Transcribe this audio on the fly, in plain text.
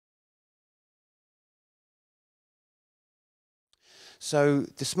So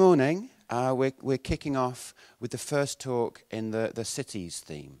this morning, we're kicking off with the first talk in the cities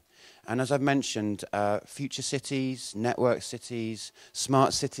theme. And as I've mentioned, future cities, network cities,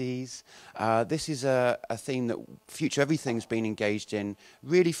 smart cities. This is a theme that FutureEverything's been engaged in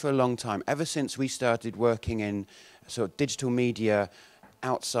really for a long time, ever since we started working in sort of digital media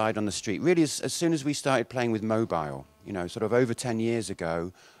outside on the street. Really, as soon as we started playing with mobile, you know, sort of over 10 years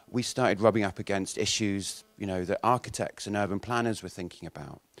ago, we started rubbing up against issues, you know, that architects and urban planners were thinking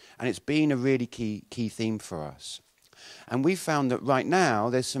about. And it's been a really key theme for us. And we've found that right now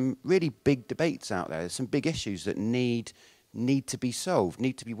there's some really big debates out there. There's some big issues that need to be solved,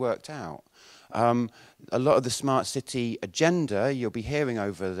 need to be worked out. A lot of the smart city agenda you'll be hearing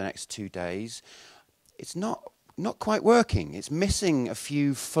over the next 2 days, it's not quite working. It's missing a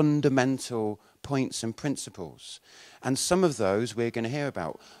few fundamental points and principles. And some of those we're going to hear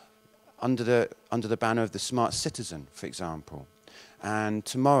about under the banner of the smart citizen, for example. And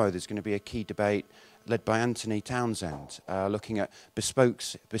tomorrow there's going to be a key debate led by Anthony Townsend, looking at bespoke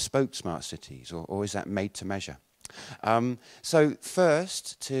smart cities, or is that made to measure? So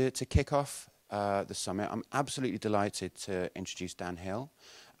first, to kick off the summit, I'm absolutely delighted to introduce Dan Hill.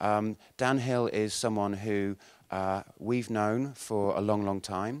 Dan Hill is someone who we've known for a long, long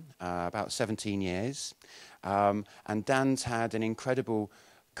time, about 17 years. And Dan's had an incredible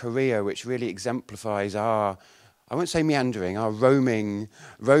career which really exemplifies our, I won't say meandering, our roaming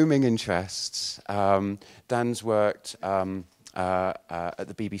interests. Dan's worked at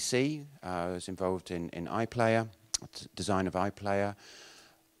the BBC, was involved in iPlayer, design of iPlayer,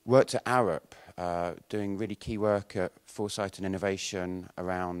 worked at Arup, doing really key work at foresight and innovation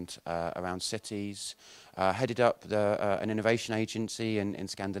around cities, headed up an innovation agency in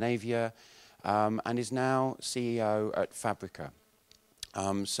Scandinavia, and is now CEO at Fabrica.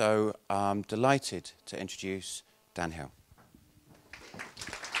 So I'm delighted to introduce Dan Hill.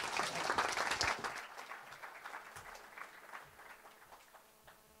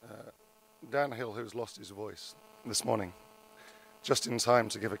 Dan Hill, who's lost his voice this morning, just in time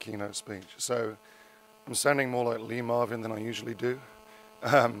to give a keynote speech. So I'm sounding more like Lee Marvin than I usually do.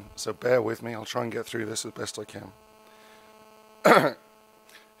 So bear with me. I'll try and get through this as best I can.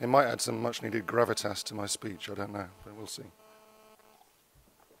 It might add some much-needed gravitas to my speech. I don't know, but we'll see.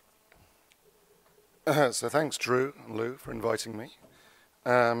 So thanks, Drew and Lou, for inviting me.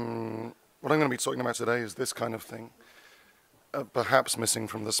 What I'm going to be talking about today is this kind of thing, perhaps missing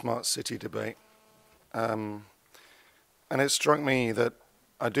from the smart city debate. And it struck me that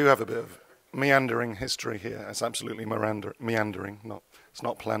I do have a bit of meandering history here. It's absolutely meandering. It's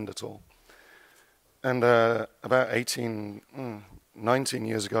not planned at all. And about 19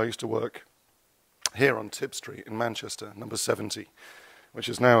 years ago, I used to work here on Tib Street in Manchester, number 70, which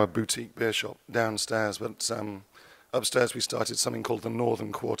is now a boutique beer shop downstairs. But upstairs, we started something called the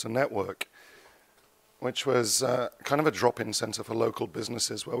Northern Quarter Network, which was kind of a drop-in center for local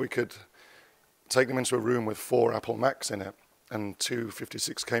businesses where we could take them into a room with 4 Apple Macs in it and 2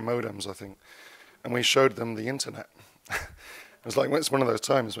 56K modems, I think. And we showed them the internet. It was like, it's one of those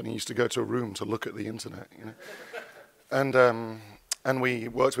times when you used to go to a room to look at the internet, you know. And we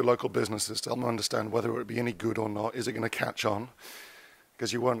worked with local businesses to help them understand whether it would be any good or not. Is it going to catch on?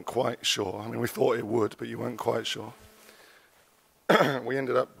 Because you weren't quite sure. I mean, we thought it would, but you weren't quite sure. We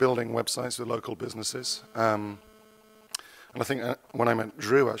ended up building websites with local businesses. And I think when I met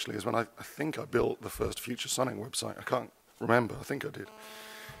Drew, actually, is when I think I built the first Future Sonic website. I can't remember. I think I did.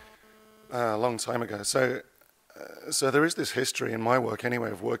 A long time ago. So there is this history in my work, anyway,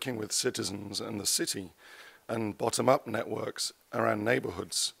 of working with citizens and the city and bottom-up networks around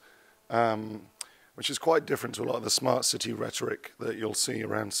neighborhoods, which is quite different to a lot of the smart city rhetoric that you'll see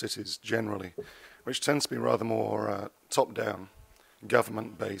around cities generally, which tends to be rather more top-down,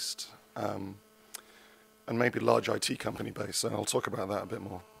 government-based, and maybe large IT company-based, so I'll talk about that a bit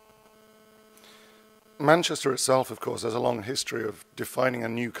more. Manchester itself, of course, has a long history of defining a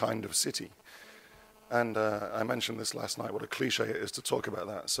new kind of city. And I mentioned this last night, what a cliche it is to talk about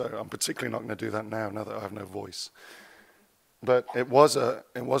that, so I'm particularly not going to do that now that I have no voice. But it was a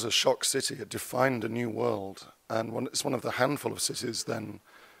shock city. It defined a new world, and it's one of the handful of cities, then,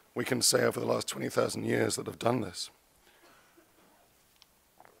 we can say over the last 20,000 years that have done this.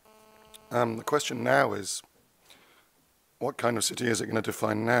 The question now is, what kind of city is it going to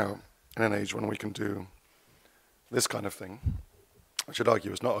define now in an age when we can do this kind of thing? I should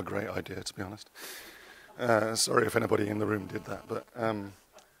argue is not a great idea, to be honest. Sorry if anybody in the room did that, but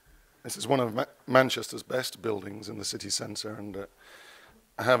this is one of Manchester's best buildings in the city centre, and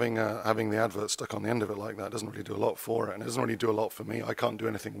having the advert stuck on the end of it like that doesn't really do a lot for it, and it doesn't really do a lot for me. I can't do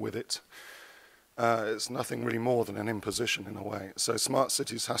anything with it. It's nothing really more than an imposition in a way. So smart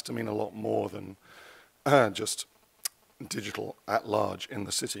cities has to mean a lot more than just digital at large in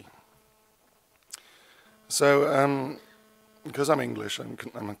the city. So because I'm English,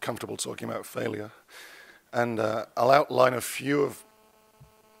 I'm comfortable talking about failure. And I'll outline a few of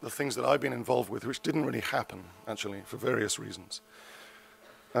the things that I've been involved with, which didn't really happen, actually, for various reasons.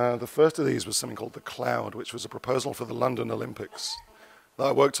 The first of these was something called the Cloud, which was a proposal for the London Olympics that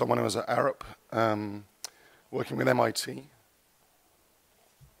I worked on when I was at Arup, working with MIT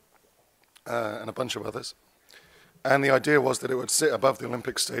and a bunch of others. And the idea was that it would sit above the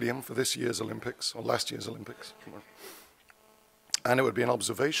Olympic Stadium for this year's Olympics, or last year's Olympics. And it would be an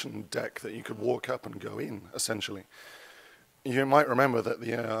observation deck that you could walk up and go in, essentially. You might remember that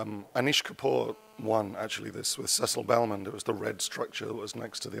the Anish Kapoor won, actually, this with Cecil Balmond. It was the red structure that was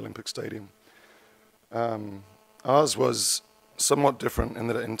next to the Olympic Stadium. Ours was somewhat different in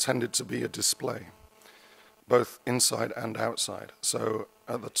that it intended to be a display, both inside and outside. So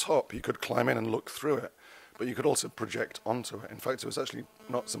at the top, you could climb in and look through it, but you could also project onto it. In fact, it was actually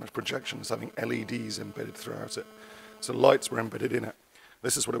not so much projection as having LEDs embedded throughout it. So lights were embedded in it.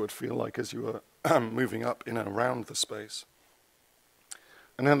 This is what it would feel like as you were moving up in and around the space.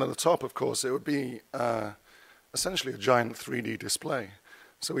 And then at the top, of course, it would be essentially a giant 3D display.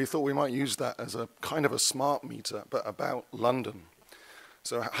 So we thought we might use that as a kind of a smart meter, but about London.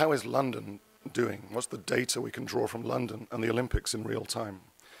 So how is London doing? What's the data we can draw from London and the Olympics in real time?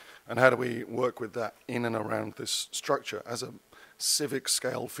 And how do we work with that in and around this structure as a civic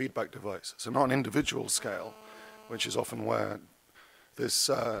scale feedback device? So not an individual scale, which is often where this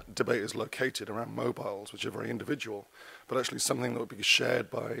debate is located, around mobiles, which are very individual, but actually something that would be shared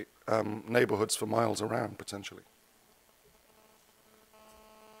by neighborhoods for miles around, potentially.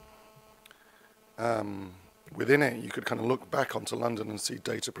 Within it, you could kind of look back onto London and see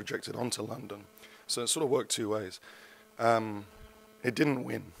data projected onto London. So it sort of worked two ways. It didn't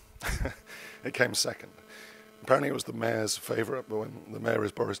win. It came second. Apparently it was the mayor's favorite, but when the mayor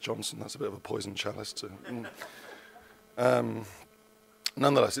is Boris Johnson, that's a bit of a poison chalice too.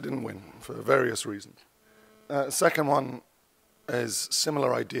 Nonetheless, it didn't win for various reasons. Second one is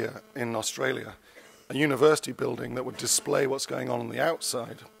similar idea in Australia, a university building that would display what's going on the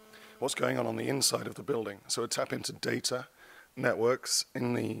outside, what's going on the inside of the building. So it would tap into data networks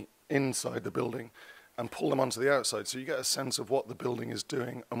in the inside the building and pull them onto the outside. So you get a sense of what the building is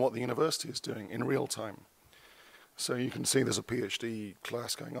doing and what the university is doing in real time. So you can see there's a PhD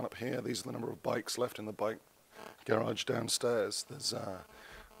class going on up here. These are the number of bikes left in the bike garage downstairs. There's a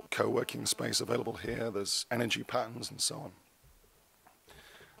co-working space available here. There's energy patterns and so on.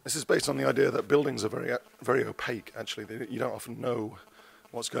 This is based on the idea that buildings are very opaque, actually. You don't often know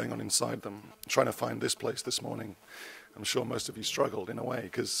what's going on inside them. Trying to find this place this morning, I'm sure most of you struggled in a way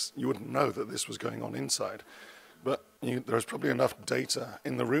because you wouldn't know that this was going on inside. But there's probably enough data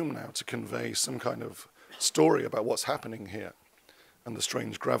in the room now to convey some kind of story about what's happening here and the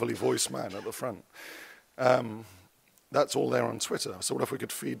strange gravelly voice man at the front. That's all there on Twitter. So what if we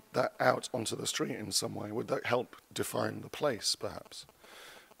could feed that out onto the street in some way? Would that help define the place, perhaps?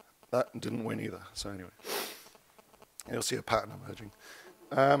 That didn't win either. So anyway, you'll see a pattern emerging.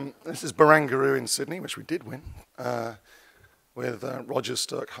 This is Barangaroo in Sydney, which we did win, with Rogers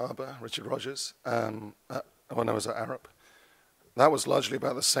Stirk Harbour, Richard Rogers, when I was at Arup. That was largely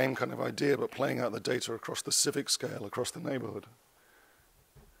about the same kind of idea, but playing out the data across the civic scale, across the neighbourhood.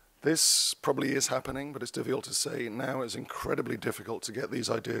 This probably is happening, but it's difficult to say. Now it's incredibly difficult to get these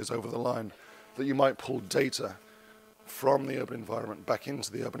ideas over the line, that you might pull data from the urban environment back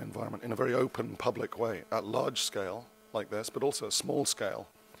into the urban environment in a very open, public way, at large scale like this, but also at small scale,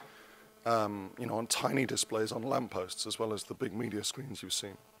 on tiny displays on lampposts, as well as the big media screens you've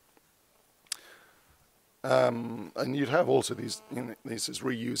seen. And you'd have also these is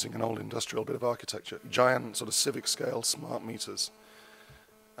reusing an old industrial bit of architecture, giant sort of civic scale smart meters.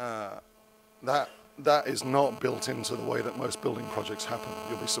 That is not built into the way that most building projects happen.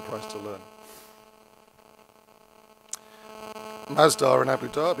 You'll be surprised to learn. Masdar in Abu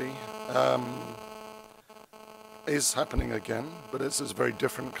Dhabi is happening again, but it's a very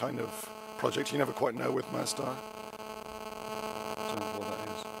different kind of project. You never quite know with Masdar. Don't know what that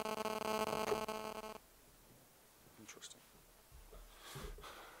is.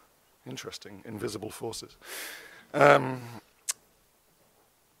 Interesting. Invisible forces.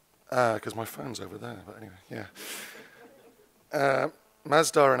 Because my phone's over there, but anyway, yeah.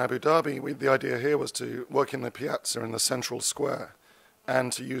 Masdar in Abu Dhabi, the idea here was to work in the piazza in the central square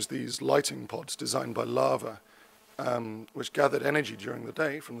and to use these lighting pods designed by lava, which gathered energy during the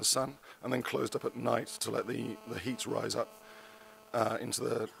day from the sun and then closed up at night to let the heat rise up into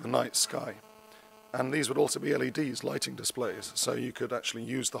the night sky. And these would also be LEDs, lighting displays, so you could actually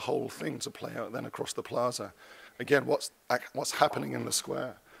use the whole thing to play out then across the plaza. Again, what's happening in the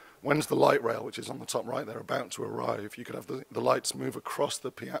square? When's the light rail, which is on the top right there, about to arrive? You could have the lights move across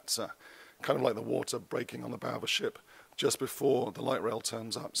the piazza, kind of like the water breaking on the bow of a ship, just before the light rail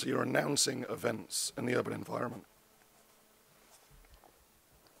turns up. So you're announcing events in the urban environment.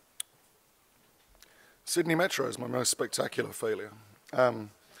 Sydney Metro is my most spectacular failure.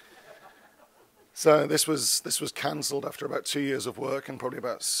 So this was cancelled after about 2 years of work and probably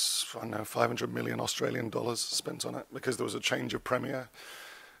about, I don't know, 500 million Australian dollars spent on it because there was a change of premier,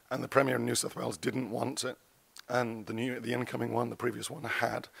 and the premier in New South Wales didn't want it, and the incoming one, the previous one,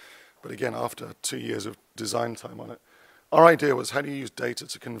 had. But again, after 2 years of design time on it, our idea was, how do you use data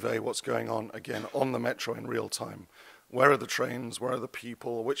to convey what's going on, again, on the metro in real time? Where are the trains? Where are the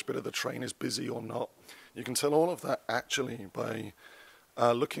people? Which bit of the train is busy or not? You can tell all of that actually by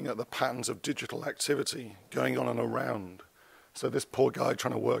looking at the patterns of digital activity going on and around. So this poor guy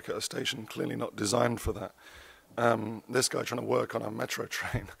trying to work at a station, clearly not designed for that. This guy trying to work on a metro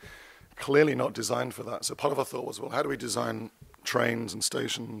train, clearly not designed for that. So part of our thought was, well, how do we design trains and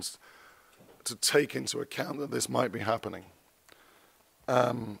stations to take into account that this might be happening?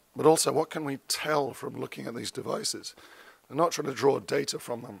 But also, what can we tell from looking at these devices? We're not trying to draw data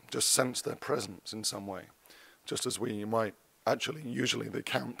from them, just sense their presence in some way, just as we might actually, usually they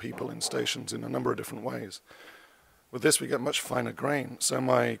count people in stations in a number of different ways. With this, we get much finer grain. So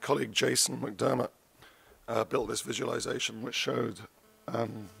my colleague Jason McDermott built this visualization which showed,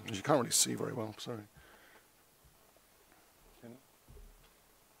 you can't really see very well, sorry.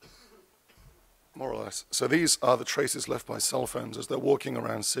 More or less. So these are the traces left by cell phones as they're walking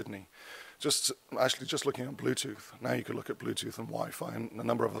around Sydney. Just looking at Bluetooth. Now you could look at Bluetooth and Wi-Fi and a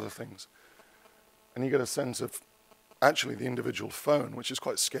number of other things. And you get a sense of actually the individual phone, which is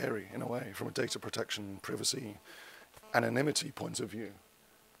quite scary in a way from a data protection, privacy, anonymity point of view.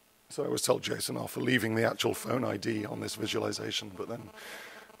 So I always tell Jason off for leaving the actual phone ID on this visualization, but then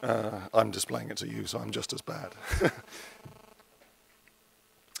I'm displaying it to you, so I'm just as bad.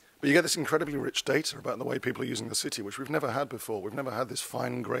 But you get this incredibly rich data about the way people are using the city, which we've never had before. We've never had this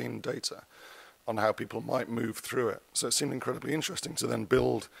fine-grained data on how people might move through it. So it seemed incredibly interesting to then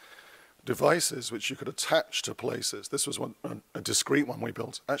build devices which you could attach to places. This was a discrete one we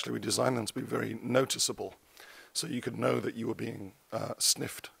built. Actually, we designed them to be very noticeable, so you could know that you were being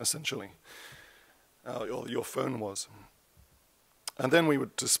sniffed, essentially, or your phone was. And then we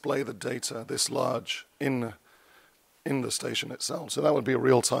would display the data this large in the station itself. So that would be a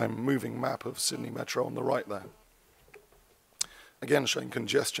real-time moving map of Sydney Metro on the right there. Again, showing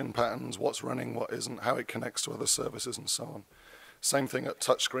congestion patterns, what's running, what isn't, how it connects to other services, and so on. Same thing at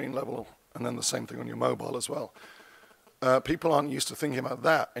touchscreen level, and then the same thing on your mobile as well. People aren't used to thinking about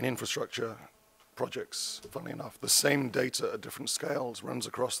that in infrastructure projects, funnily enough. The same data at different scales runs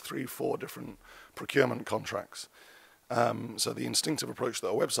across 3, 4 different procurement contracts. So the instinctive approach that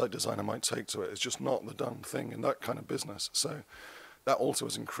a website designer might take to it is just not the done thing in that kind of business. So that also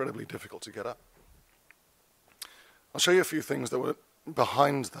is incredibly difficult to get up. I'll show you a few things that were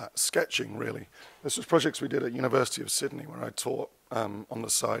behind that, sketching really. This was projects we did at University of Sydney where I taught on the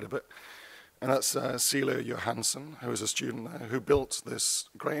side a bit. And that's Celia Johansson, who is a student there, who built this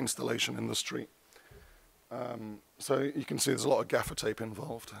great installation in the street. So you can see there's a lot of gaffer tape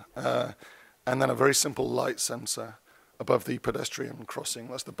involved. And then a very simple light sensor above the pedestrian crossing.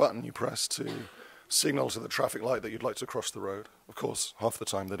 That's the button you press to signal to the traffic light that you'd like to cross the road. Of course, half the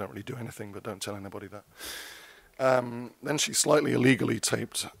time they don't really do anything, but don't tell anybody that. Then she slightly illegally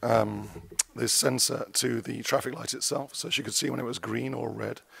taped this sensor to the traffic light itself, so she could see when it was green or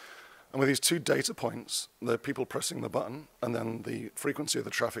red. And with these 2 data points, the people pressing the button and then the frequency of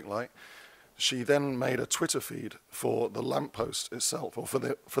the traffic light, she then made a Twitter feed for the lamppost itself, or for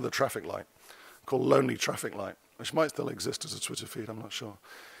the traffic light, called Lonely Traffic Light, which might still exist as a Twitter feed, I'm not sure.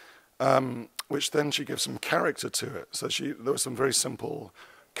 Which then she gives some character to it. So there was some very simple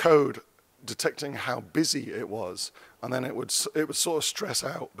code detecting how busy it was, and then it would sort of stress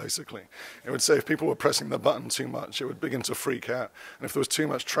out, basically. It would say if people were pressing the button too much, it would begin to freak out. And if there was too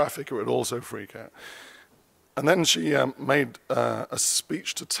much traffic, it would also freak out. And then she made a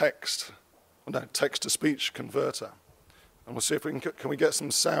speech-to-text, no, text-to-speech converter. And we'll see if we can we get some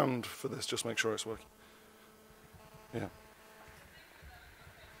sound for this, just make sure it's working. Yeah.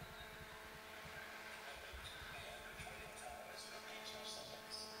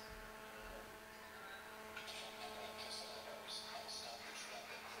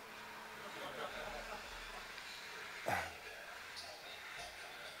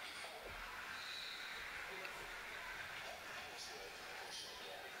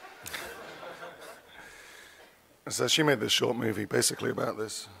 So she made this short movie basically about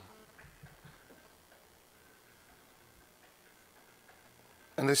this.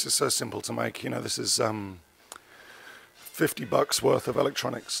 And this is so simple to make. You know, this is $50 worth of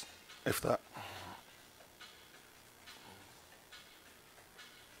electronics, if that.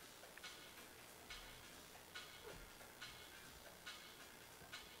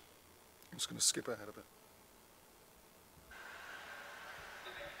 I'm just going to skip ahead a bit.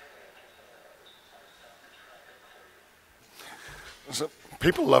 So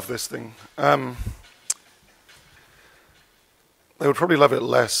people love this thing. They would probably love it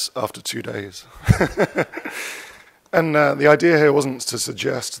less after 2 days. And the idea here wasn't to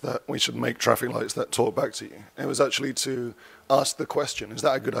suggest that we should make traffic lights that talk back to you. It was actually to ask the question, is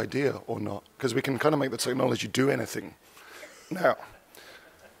that a good idea or not? Because we can kind of make the technology do anything now.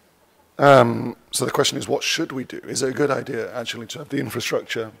 So the question is, what should we do? Is it a good idea, actually, to have the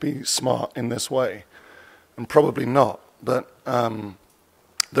infrastructure be smart in this way? And probably not, but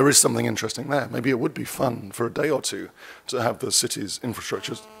there is something interesting there. Maybe it would be fun for a day or two to have the city's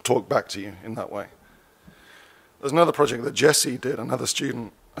infrastructure talk back to you in that way. There's another project that Jessie did, another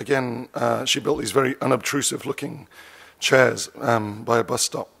student. Again, she built these very unobtrusive-looking chairs by a bus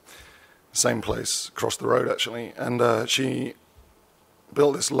stop. Same place, across the road, actually. And she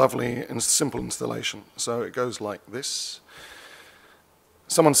built this lovely and simple installation. So it goes like this.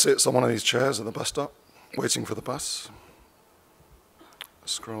 Someone sits on one of these chairs at the bus stop, waiting for the bus.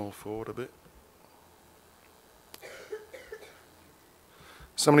 Scroll forward a bit.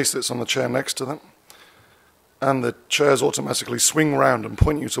 Somebody sits on the chair next to them, and the chairs automatically swing round and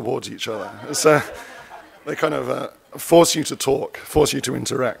point you towards each other. So they kind of force you to talk, force you to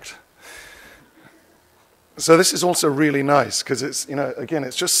interact. So this is also really nice because it's, you know, again,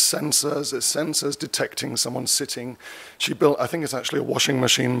 it's just sensors. It's sensors detecting someone sitting. She built, I think it's actually a washing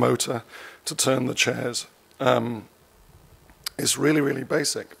machine motor to turn the chairs. It's really, really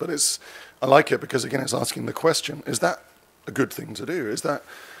basic, but I like it because, again, it's asking the question, is that a good thing to do? Is that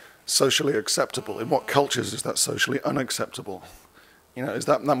socially acceptable? In what cultures is that socially unacceptable? You know,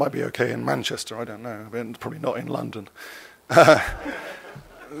 that might be okay in Manchester, I don't know, but probably not in London.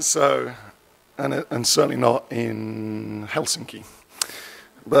 So, and certainly not in Helsinki.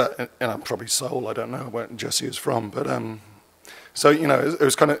 But, and probably Seoul, I don't know where Jessie is from, but so, you know,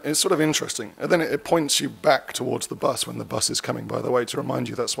 it's sort of interesting. And then it points you back towards the bus when the bus is coming, by the way, to remind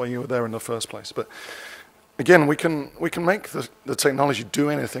you that's why you were there in the first place. But again, we can make the technology do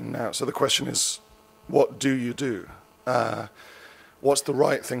anything now. So the question is, what do you do? What's the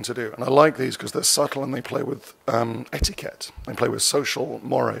right thing to do? And I like these because they're subtle and they play with etiquette. They play with social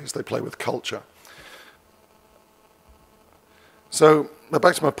mores. They play with culture. So, but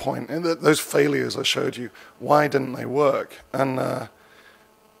back to my point, those failures I showed you, why didn't they work? And I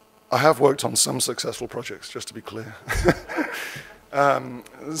have worked on some successful projects, just to be clear.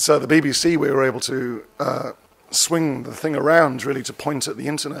 So the BBC, we were able to swing the thing around really to point at the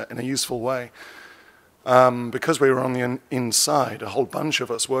internet in a useful way. Because we were on the inside, a whole bunch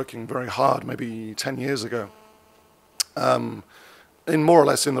of us working very hard, maybe 10 years ago, in more or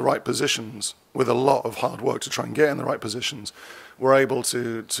less in the right positions, with a lot of hard work to try and get in the right positions, we're able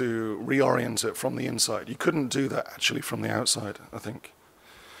to reorient it from the inside. You couldn't do that actually from the outside, I think.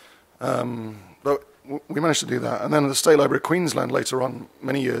 But we managed to do that. And then at the State Library of Queensland later on,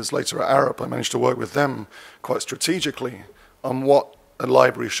 many years later at Arup, I managed to work with them quite strategically on what a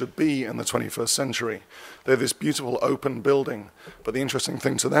library should be in the 21st century. They're this beautiful open building, but the interesting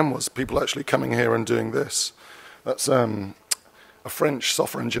thing to them was people actually coming here and doing this. That's a French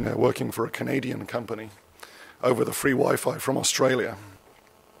software engineer working for a Canadian company over the free Wi-Fi from Australia.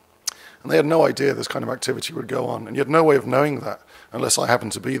 And they had no idea this kind of activity would go on, and you had no way of knowing that unless I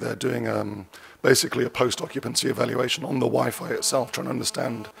happened to be there doing basically a post-occupancy evaluation on the Wi-Fi itself, trying to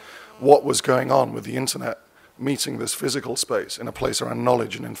understand what was going on with the internet meeting this physical space in a place around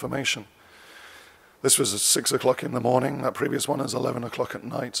knowledge and information. This was at 6 o'clock in the morning. That previous one is 11 o'clock at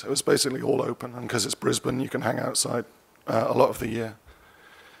night. It was basically all open, and because it's Brisbane, you can hang outside a lot of the year.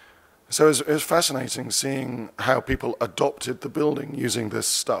 So it was fascinating seeing how people adopted the building using this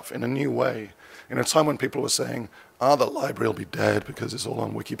stuff in a new way, in a time when people were saying, the library will be dead because it's all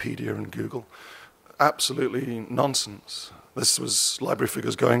on Wikipedia and Google. Absolutely nonsense. This was library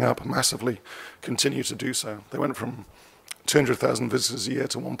figures going up massively, continue to do so. They went from 200,000 visitors a year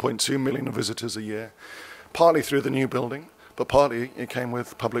to 1.2 million visitors a year, partly through the new building, but partly it came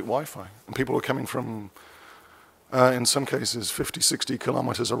with public Wi-Fi. And people were coming from, in some cases, 50, 60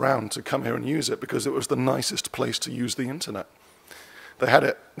 kilometers around to come here and use it because it was the nicest place to use the internet. They had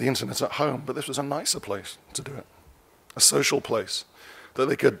the internet at home, but this was a nicer place to do it, a social place that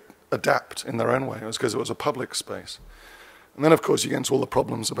they could adapt in their own way. It was because it was a public space. And then, of course, you get into all the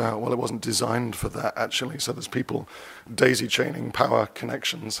problems about, well, it wasn't designed for that, actually. So there's people daisy-chaining power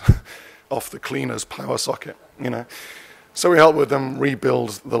connections off the cleaner's power socket, you know. So we helped with them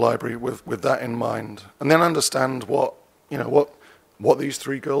rebuild the library with that in mind, and then understand what these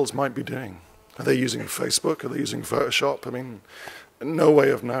three girls might be doing. Are they using Facebook? Are they using Photoshop? I mean, no way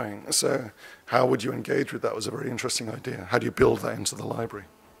of knowing. So how would you engage with that was a very interesting idea. How do you build that into the library?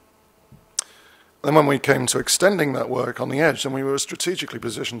 Then when we came to extending that work on the edge, then we were strategically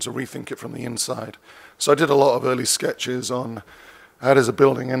positioned to rethink it from the inside. So I did a lot of early sketches on how does a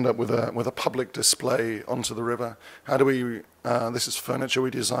building end up with a public display onto the river? How do we, this is furniture we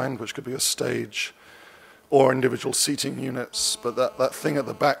designed, which could be a stage or individual seating units, but that thing at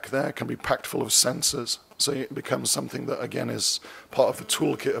the back there can be packed full of sensors. So it becomes something that, again, is part of the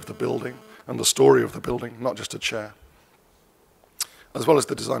toolkit of the building and the story of the building, not just a chair. As well as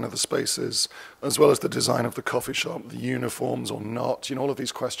the design of the spaces, as well as the design of the coffee shop, the uniforms or not, you know, all of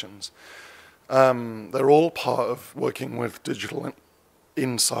these questions. They're all part of working with digital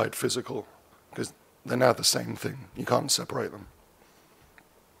inside physical, because they're now the same thing. You can't separate them.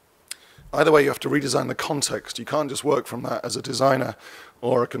 Either way, you have to redesign the context. You can't just work from that as a designer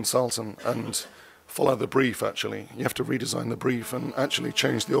or a consultant and follow the brief, actually. You have to redesign the brief and actually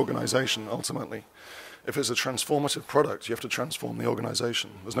change the organization, ultimately. If it's a transformative product, you have to transform the organization.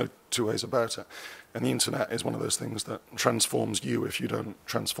 There's no two ways about it. And the internet is one of those things that transforms you if you don't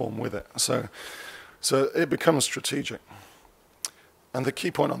transform with it. So it becomes strategic. And the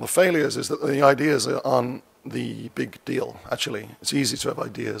key point on the failures is that the ideas aren't the big deal, actually. It's easy to have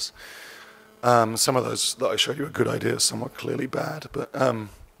ideas. Some of those that I showed you are good ideas, some are clearly bad, but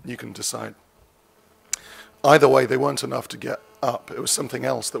you can decide. Either way, they weren't enough to get up. It was something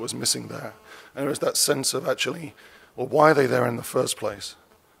else that was missing there. And it was that sense of actually, well, why are they there in the first place?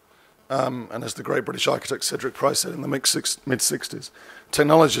 And as the great British architect Cedric Price said in the mid-60s,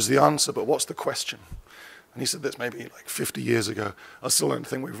 technology is the answer, but what's the question? And he said this maybe like 50 years ago. I still don't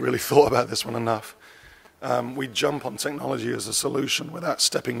think we've really thought about this one enough. We jump on technology as a solution without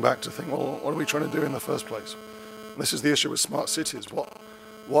stepping back to think, well, what are we trying to do in the first place? And this is the issue with smart cities.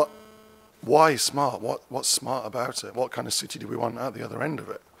 Why smart? What's smart about it? What kind of city do we want at the other end of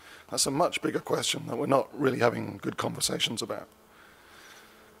it? That's a much bigger question that we're not really having good conversations about.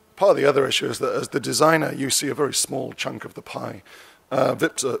 Part of the other issue is that as the designer, you see a very small chunk of the pie.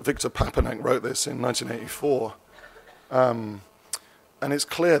 Victor Papanek wrote this in 1984. And it's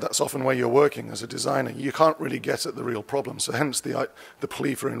clear that's often where you're working as a designer. You can't really get at the real problem. So hence the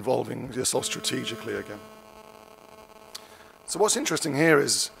plea for involving yourself strategically again. So what's interesting here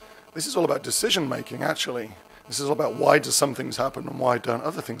is this is all about decision-making, actually. This is all about why do some things happen and why don't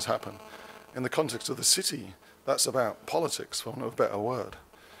other things happen. In the context of the city, that's about politics, for want of a better word.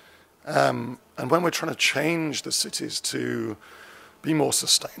 And when we're trying to change the cities to be more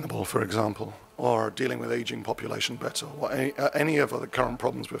sustainable, for example, or dealing with aging population better, or any of the current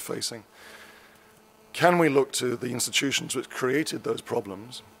problems we're facing, can we look to the institutions which created those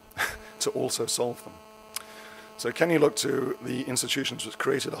problems to also solve them? So can you look to the institutions which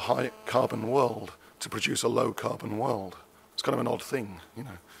created a high-carbon world to produce a low-carbon world? It's kind of an odd thing, you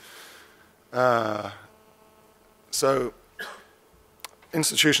know. So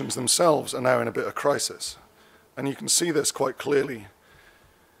institutions themselves are now in a bit of crisis. And you can see this quite clearly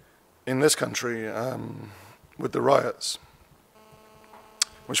in this country with the riots,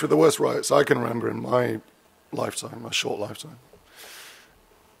 which were the worst riots I can remember in my lifetime, my short lifetime.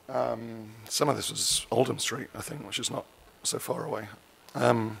 Some of this was Oldham Street, I think, which is not so far away,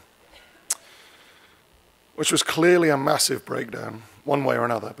 which was clearly a massive breakdown, one way or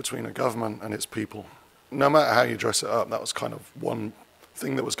another, between a government and its people. No matter how you dress it up, that was kind of one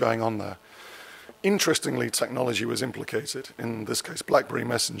thing that was going on there. Interestingly, technology was implicated, in this case, BlackBerry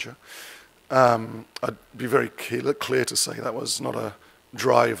Messenger. I'd be very clear to say that was not a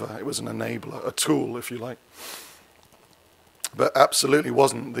driver, it was an enabler, a tool, if you like. But absolutely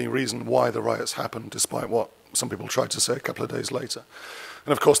wasn't the reason why the riots happened, despite what some people tried to say a couple of days later.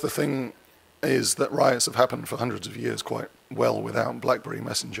 And of course, the thing is that riots have happened for hundreds of years quite well without BlackBerry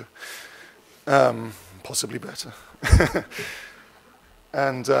Messenger. Possibly better.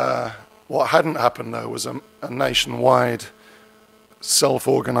 And what hadn't happened, though, was a nationwide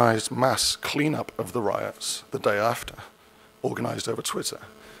self-organized mass cleanup of the riots the day after, organized over Twitter.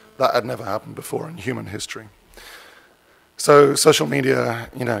 That had never happened before in human history. So social media,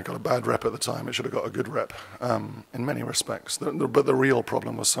 you know, got a bad rep at the time. It should have got a good rep in many respects. But the real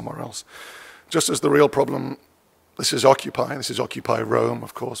problem was somewhere else. Just as the real problem, this is Occupy Rome,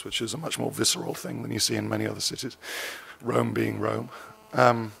 of course, which is a much more visceral thing than you see in many other cities, Rome being Rome.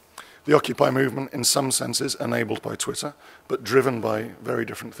 the Occupy movement, in some senses, enabled by Twitter, but driven by very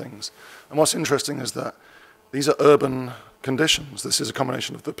different things. And what's interesting is that these are urban conditions. This is a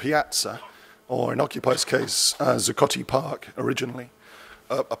combination of the piazza, or in Occupy's case, Zuccotti Park, originally,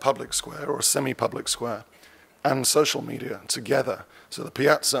 a public square or a semi-public square, and social media together. So the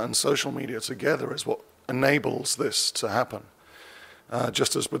piazza and social media together is what enables this to happen.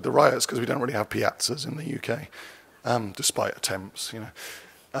 Just as with the riots, because we don't really have piazzas in the UK, despite attempts,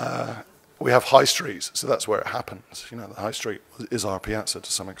 we have high streets, so that's where it happens. The high street is our piazza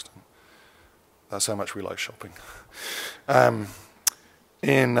to some extent. That's how much we like shopping.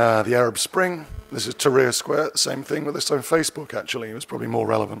 In the Arab Spring, this is Tahrir Square, same thing, but this time Facebook actually was probably more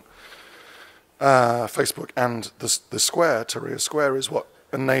relevant. Facebook and the square, Tahrir Square, is what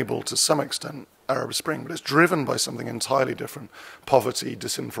enabled to some extent Arab Spring, but it's driven by something entirely different. Poverty,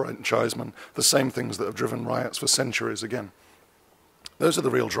 disenfranchisement, the same things that have driven riots for centuries again. Those are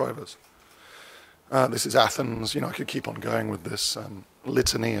the real drivers. This is Athens. I could keep on going with this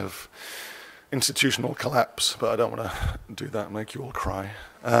litany of institutional collapse, but I don't want to do that and make you all cry.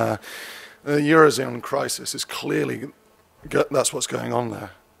 The Eurozone crisis is clearly, that's what's going on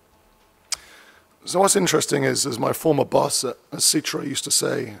there. So what's interesting is, as my former boss at Citra used to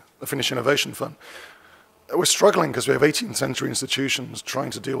say, the Finnish Innovation Fund, we're struggling because we have 18th century institutions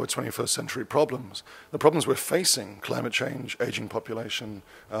trying to deal with 21st century problems. The problems we're facing, climate change, aging population,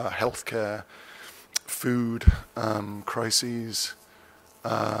 healthcare, food crises,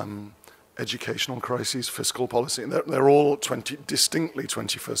 educational crises, fiscal policy, they're all distinctly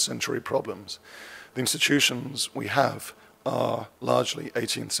 21st century problems. The institutions we have are largely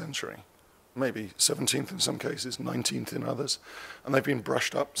 18th century. Maybe 17th in some cases, 19th in others. And they've been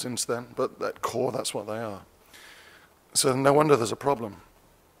brushed up since then, but at core, that's what they are. So no wonder there's a problem.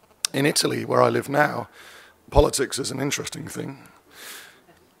 In Italy, where I live now, politics is an interesting thing.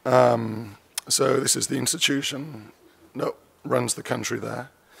 So this is the institution that runs the country there.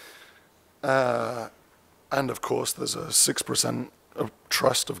 And of course, there's a 6% of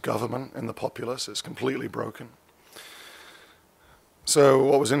trust of government in the populace. It's completely broken. So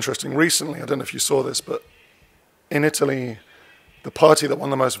what was interesting recently, I don't know if you saw this, but in Italy, the party that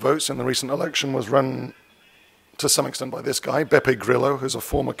won the most votes in the recent election was run to some extent by this guy, Beppe Grillo, who's a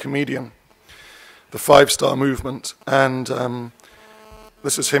former comedian, the Five Star Movement. And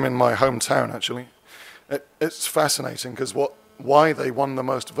this is him in my hometown, actually. It's fascinating because why they won the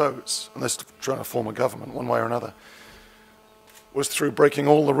most votes, and they're trying to form a government one way or another, was through breaking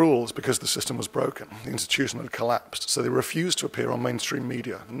all the rules because the system was broken. The institution had collapsed. So they refused to appear on mainstream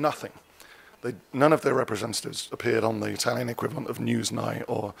media. Nothing. None of their representatives appeared on the Italian equivalent of Newsnight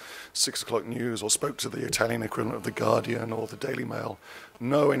or 6 o'clock News or spoke to the Italian equivalent of The Guardian or the Daily Mail.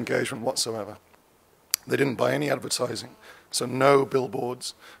 No engagement whatsoever. They didn't buy any advertising. So no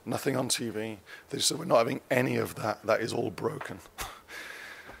billboards, nothing on TV. They said, we're not having any of that. That is all broken.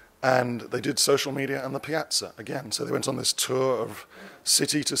 And they did social media and the piazza again. So they went on this tour of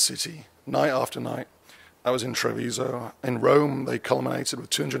city to city, night after night. That was in Treviso. In Rome, they culminated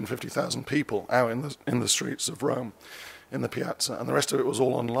with 250,000 people out in the streets of Rome, in the piazza, and the rest of it was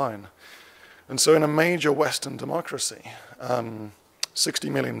all online. And so in a major Western democracy, 60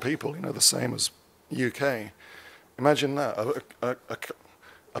 million people, the same as UK, imagine that,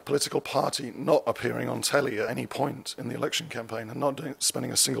 a political party not appearing on telly at any point in the election campaign and not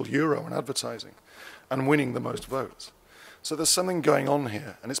spending a single euro on advertising and winning the most votes. So there's something going on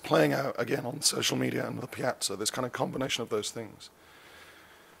here, and it's playing out again on social media and the piazza, this kind of combination of those things.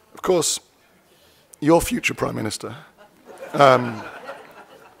 Of course, your future Prime Minister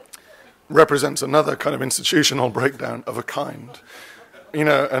represents another kind of institutional breakdown of a kind,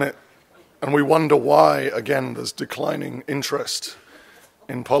 and we wonder why, again, there's declining interest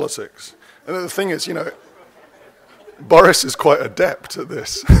in politics. And the thing is, Boris is quite adept at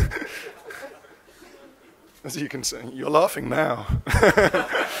this. As you can see, you're laughing now.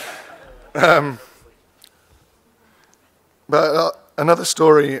 But another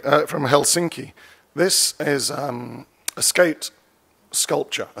story from Helsinki. This is a skate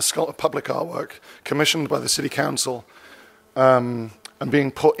sculpture, a public artwork commissioned by the city council and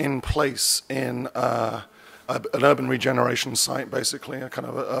being put in place in an urban regeneration site, basically, a kind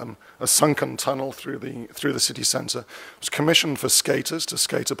of a sunken tunnel through the city centre. It was commissioned for skaters to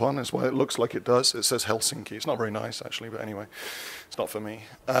skate upon, is why it looks like it does. It says Helsinki. It's not very nice, actually, but anyway, it's not for me.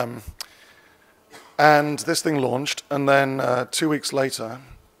 And this thing launched, and then 2 weeks later,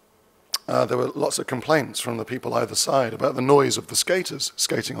 there were lots of complaints from the people either side about the noise of the skaters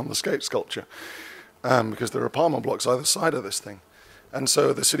skating on the skate sculpture, because there are apartment blocks either side of this thing. And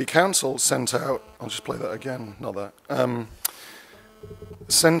so the city council sent out, I'll just play that again, not that.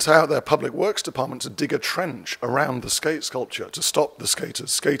 sent out their public works department to dig a trench around the skate sculpture to stop the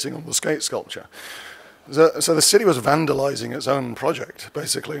skaters skating on the skate sculpture. So the city was vandalizing its own project,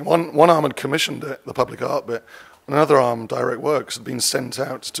 basically. One arm had commissioned it, the public art bit. Another arm, Direct Works, had been sent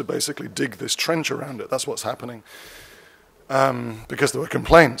out to basically dig this trench around it. That's what's happening. Because there were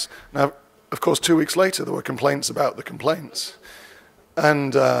complaints. Now, of course, 2 weeks later, there were complaints about the complaints.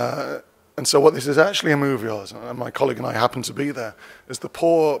 And so what this is actually a movie of, and my colleague and I happened to be there, is the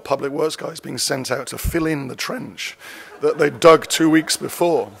poor public works guys being sent out to fill in the trench that they dug 2 weeks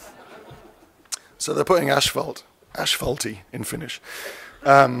before. So they're putting asphalty in Finnish,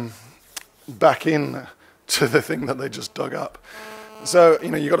 back in to the thing that they just dug up. So,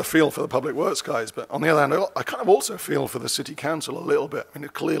 you got to feel for the public works guys, but on the other hand, I kind of also feel for the city council a little bit. I mean,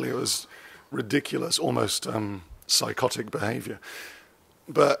 clearly it was ridiculous, almost psychotic behavior.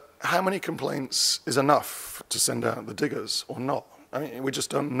 But how many complaints is enough to send out the diggers or not? I mean, we just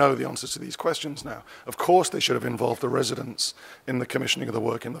don't know the answers to these questions now. Of course, they should have involved the residents in the commissioning of the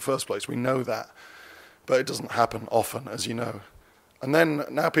work in the first place. We know that. But it doesn't happen often, as you know. And then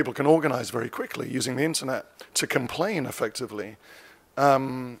now people can organize very quickly using the internet to complain effectively. How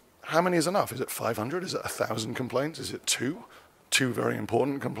many is enough? Is it 500? Is it 1,000 complaints? Is it two? Two very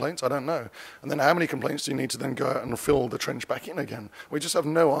important complaints? I don't know. And then how many complaints do you need to then go out and fill the trench back in again? We just have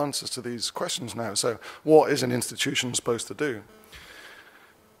no answers to these questions now. So what is an institution supposed to do?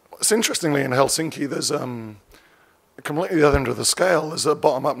 It's interestingly in Helsinki, there's completely the other end of the scale. There's a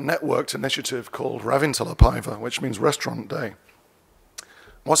bottom-up networked initiative called Ravintolapäivä, which means restaurant day.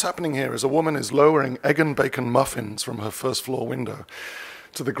 What's happening here is a woman is lowering egg and bacon muffins from her first floor window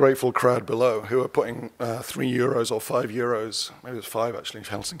to the grateful crowd below, who are putting €3 or €5, maybe it's 5 actually,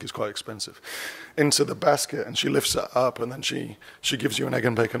 Helsinki is quite expensive, into the basket, and she lifts it up, and then she gives you an egg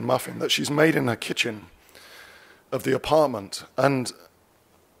and bacon muffin that she's made in her kitchen of the apartment. And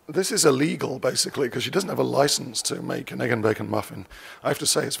this is illegal, basically, because she doesn't have a license to make an egg and bacon muffin. I have to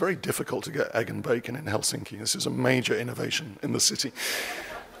say, it's very difficult to get egg and bacon in Helsinki. This is a major innovation in the city.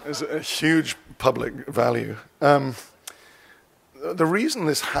 There's a huge public value. The reason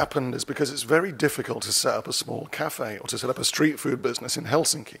this happened is because it's very difficult to set up a small cafe or to set up a street food business in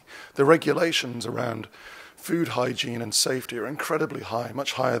Helsinki. The regulations around food hygiene and safety are incredibly high,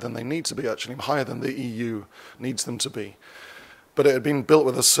 much higher than they need to be, actually, higher than the EU needs them to be. But it had been built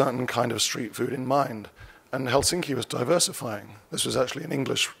with a certain kind of street food in mind, and Helsinki was diversifying. This was actually an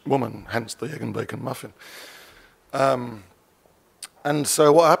English woman, hence the egg and bacon muffin. And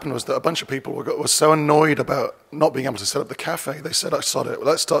so what happened was that a bunch of people were so annoyed about not being able to set up the cafe, they said, "I sod it,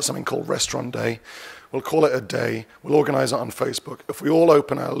 let's start something called Restaurant Day. We'll call it a day. We'll organize it on Facebook. If we all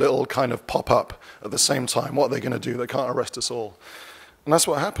open our little kind of pop-up at the same time, what are they going to do? They can't arrest us all." And that's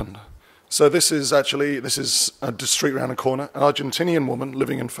what happened. So this is a street around the corner, an Argentinian woman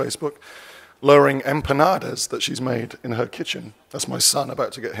living in Facebook, lowering empanadas that she's made in her kitchen. That's my son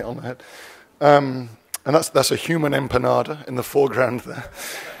about to get hit on the head. And that's a human empanada in the foreground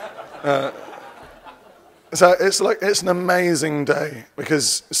there. So it's an amazing day,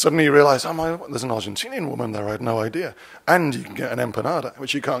 because suddenly you realize, there's an Argentinian woman there, I had no idea. And you can get an empanada,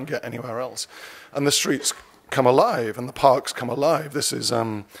 which you can't get anywhere else. And the streets come alive, and the parks come alive. This is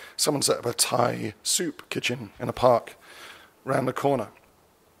someone set up a Thai soup kitchen in a park round the corner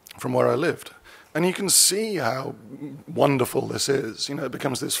from where I lived. And you can see how wonderful this is. It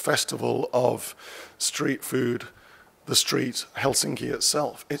becomes this festival of street food, the street, Helsinki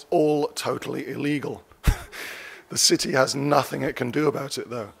itself. It's all totally illegal. The city has nothing it can do about it,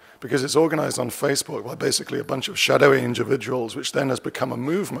 though, because it's organized on Facebook by basically a bunch of shadowy individuals, which then has become a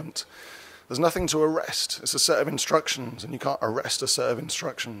movement. There's nothing to arrest. It's a set of instructions, and you can't arrest a set of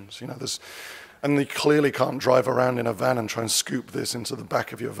instructions. And you clearly can't drive around in a van and try and scoop this into the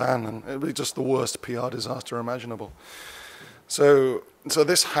back of your van, and it'd be just the worst PR disaster imaginable. So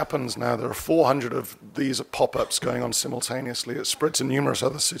this happens now. There are 400 of these pop-ups going on simultaneously. It's spread to numerous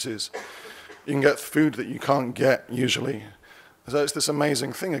other cities. You can get food that you can't get usually. So it's this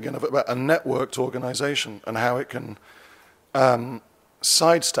amazing thing, again, about a networked organization and how it can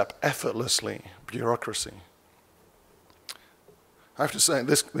sidestep effortlessly bureaucracy. I have to say,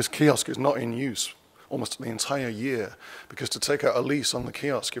 this kiosk is not in use almost the entire year, because to take out a lease on the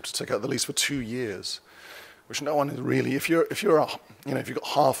kiosk, you have to take out the lease for 2 years, which no one is really. If you've got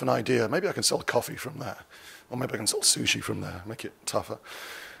half an idea, maybe I can sell coffee from there, or maybe I can sell sushi from there, make it tougher.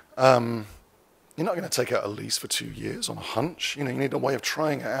 You're not going to take out a lease for 2 years on a hunch. You need a way of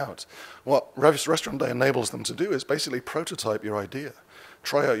trying it out. What Restaurant Day enables them to do is basically prototype your idea,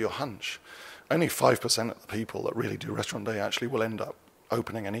 try out your hunch. Only 5% of the people that really do Restaurant Day actually will end up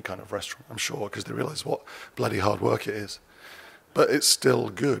opening any kind of restaurant, I'm sure, because they realize what bloody hard work it is. but it's still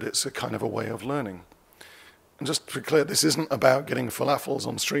good. It's a kind of a way of learning. And just to be clear, this isn't about getting falafels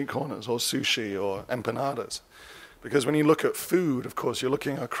on street corners or sushi or empanadas. Because when you look at food, of course, you're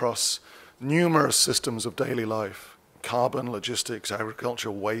looking across numerous systems of daily life. Carbon, logistics, agriculture,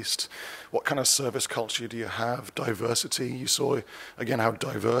 waste. What kind of service culture do you have? Diversity. You saw, again, how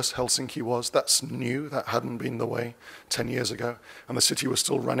diverse Helsinki was. That's new. That hadn't been the way 10 years ago. And the city was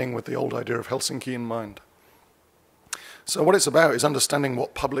still running with the old idea of Helsinki in mind. So what it's about is understanding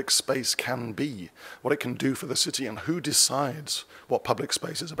what public space can be, what it can do for the city, and who decides what public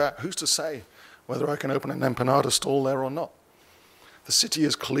space is about. Who's to say whether I can open an empanada stall there or not? The city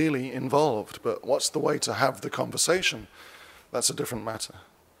is clearly involved, but what's the way to have the conversation? That's a different matter.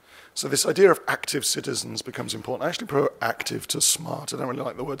 So this idea of active citizens becomes important. I actually prefer active to smart. I don't really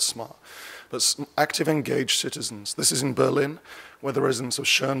like the word smart. But active, engaged citizens. This is in Berlin, where the residents of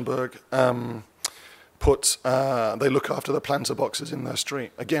Schönberg they look after the planter boxes in their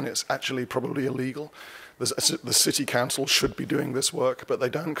street. Again, it's actually probably illegal. The city council should be doing this work, but they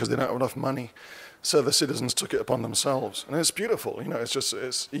don't because they don't have enough money. So the citizens took it upon themselves. And it's beautiful. You know,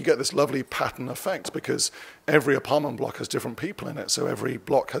 you get this lovely pattern effect because every apartment block has different people in it. So every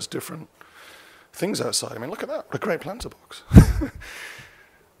block has different things outside. I mean, look at that. What a great planter box.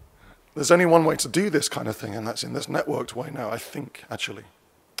 There's only one way to do this kind of thing, and that's in this networked way now, I think, actually.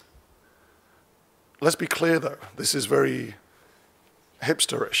 Let's be clear, though. This is very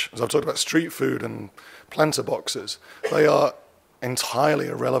hipsterish. As I've talked about street food and planter boxes, they are entirely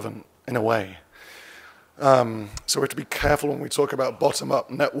irrelevant in a way. So we have to be careful when we talk about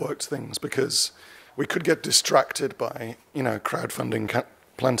bottom-up networked things because we could get distracted by, crowdfunding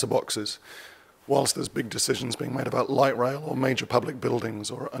planter boxes whilst there's big decisions being made about light rail or major public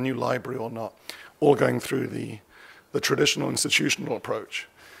buildings or a new library or not, all going through the traditional institutional approach.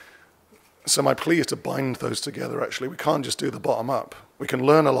 So my plea is to bind those together, actually. We can't just do the bottom-up. We can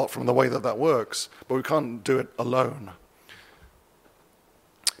learn a lot from the way that works, but we can't do it alone.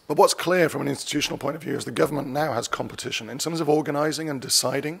 But what's clear from an institutional point of view is the government now has competition. In terms of organizing and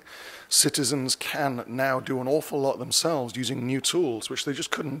deciding, citizens can now do an awful lot themselves using new tools, which they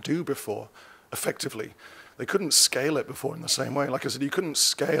just couldn't do before effectively. They couldn't scale it before in the same way. Like I said, you couldn't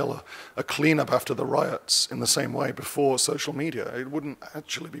scale a cleanup after the riots in the same way before social media. It wouldn't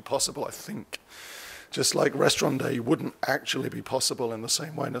actually be possible, I think. Just like Restaurant Day wouldn't actually be possible in the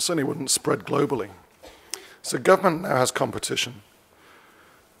same way, and it certainly wouldn't spread globally. So government now has competition.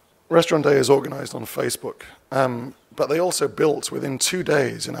 Restaurant Day is organized on Facebook, but they also built within 2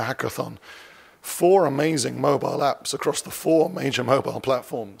 days in a hackathon 4 amazing mobile apps across the 4 major mobile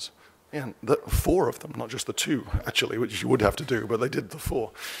platforms. Yeah, 4 of them, not just the 2, actually, which you would have to do, but they did the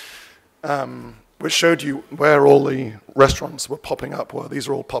 4. Which showed you where all the restaurants were popping up were. These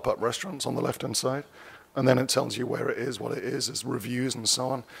are all pop-up restaurants on the left-hand side. And then it tells you where it is, what it is, there's reviews and so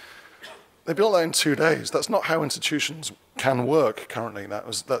on. They built that in 2 days. That's not how institutions can work currently.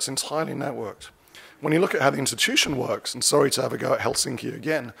 That's entirely networked. When you look at how the institution works, and sorry to have a go at Helsinki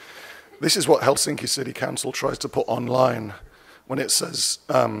again, this is what Helsinki City Council tries to put online when it says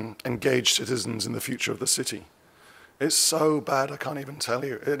engage citizens in the future of the city. It's so bad I can't even tell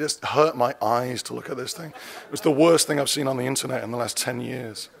you. It just hurt my eyes to look at this thing. It was the worst thing I've seen on the internet in the last 10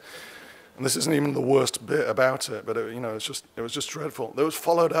 years. And this isn't even the worst bit about it, but it was just dreadful. It was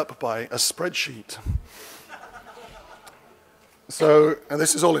followed up by a spreadsheet. So, and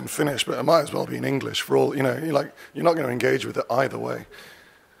this is all in Finnish, but it might as well be in English for all, you're not going to engage with it either way.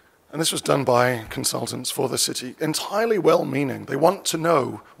 And this was done by consultants for the city, entirely well-meaning. They want to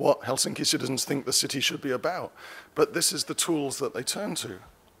know what Helsinki citizens think the city should be about. But this is the tools that they turn to,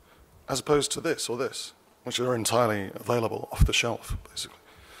 as opposed to this or this, which are entirely available off the shelf, basically.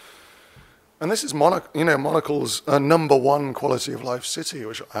 And this is Monocle's #1 quality of life city,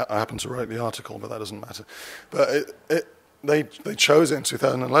 which I happen to write the article, but that doesn't matter. But they chose it in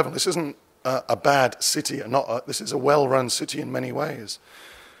 2011. This isn't a bad city. This is a well-run city in many ways.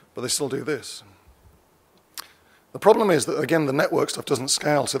 But they still do this. The problem is that, again, the network stuff doesn't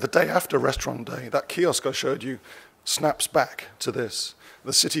scale. So the day after Restaurant Day, that kiosk I showed you snaps back to this.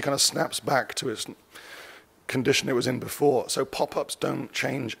 The city kind of snaps back to its condition it was in before. So pop-ups don't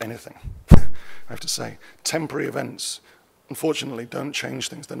change anything, I have to say. Temporary events, unfortunately, don't change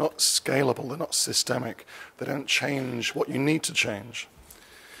things. They're not scalable. They're not systemic. They don't change what you need to change.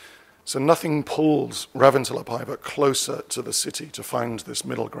 So nothing pulls Ravintolapaiva closer to the city to find this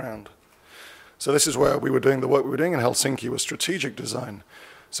middle ground. So this is where we were doing the work we were doing in Helsinki was strategic design.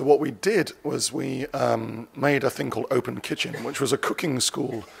 So what we did was we made a thing called Open Kitchen, which was a cooking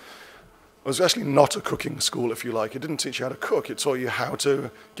school It was actually not a cooking school, if you like. It didn't teach you how to cook. It taught you how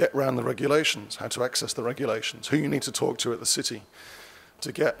to get around the regulations, how to access the regulations, who you need to talk to at the city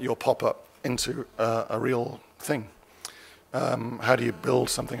to get your pop-up into a real thing. How do you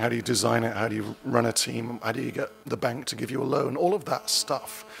build something? How do you design it? How do you run a team? How do you get the bank to give you a loan? All of that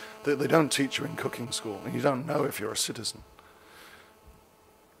stuff that they don't teach you in cooking school, and you don't know if you're a citizen.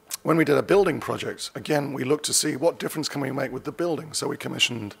 When we did a building project, again, we looked to see what difference can we make with the building. So we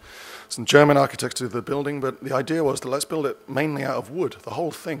commissioned some German architects to do the building, but the idea was that let's build it mainly out of wood, the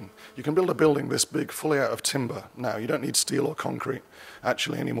whole thing. You can build a building this big fully out of timber now. You don't need steel or concrete,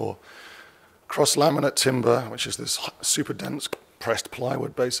 actually, anymore. Cross-laminate timber, which is this super dense pressed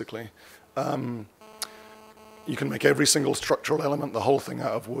plywood, basically. You can make every single structural element, the whole thing,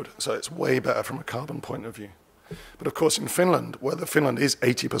 out of wood. So it's way better from a carbon point of view. But of course in Finland, where Finland is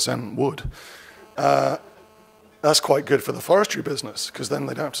 80% wood, that's quite good for the forestry business, because then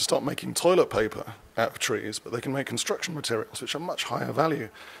they don't have to stop making toilet paper out of trees, but they can make construction materials, which are much higher value.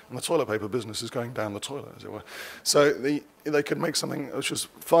 And the toilet paper business is going down the toilet, as it were. So they could make something which was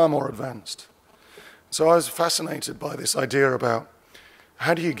far more advanced. So I was fascinated by this idea about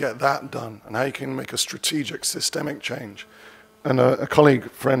how do you get that done, and how you can make a strategic, systemic change. And a colleague,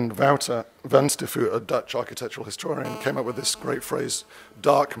 friend, Wouter van Stiefvoet, a Dutch architectural historian, came up with this great phrase,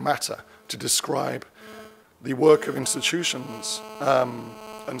 dark matter, to describe the work of institutions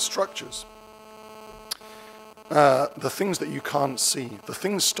and structures. The things that you can't see, the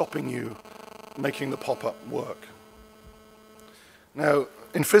things stopping you making the pop-up work. Now,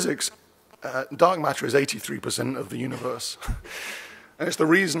 in physics, dark matter is 83% of the universe. And it's the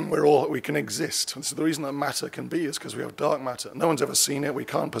reason we can exist. It's the reason that matter can be is because we have dark matter. No one's ever seen it. We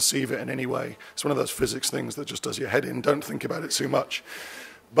can't perceive it in any way. It's one of those physics things that just does your head in. Don't think about it too much.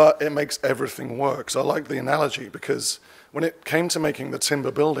 But it makes everything work. So I like the analogy, because when it came to making the timber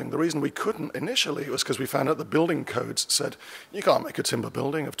building, the reason we couldn't initially was because we found out the building codes said, you can't make a timber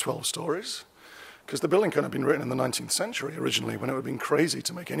building of 12 stories. Because the building code had been written in the 19th century originally, when it would have been crazy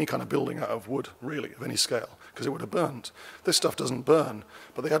to make any kind of building out of wood, really, of any scale, because it would have burned. This stuff doesn't burn,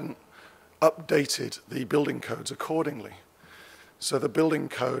 but they hadn't updated the building codes accordingly. So the building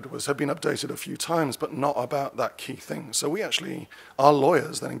code had been updated a few times, but not about that key thing. So our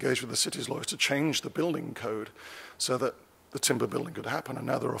lawyers then engaged with the city's lawyers to change the building code so that the timber building could happen. And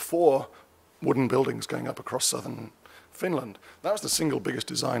now there are 4 wooden buildings going up across southern Finland. That was the single biggest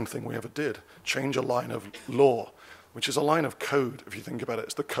design thing we ever did, change a line of law, which is a line of code, if you think about it.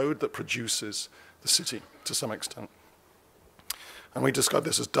 It's the code that produces the city to some extent. And we describe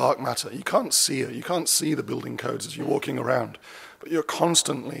this as dark matter. You can't see it. You can't see the building codes as you're walking around, but you're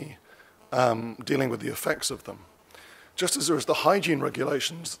constantly dealing with the effects of them. Just as there is the hygiene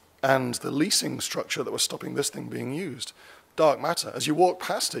regulations and the leasing structure that was stopping this thing being used. Dark matter. As you walk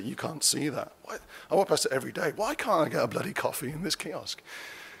past it, you can't see that. I walk past it every day. Why can't I get a bloody coffee in this kiosk?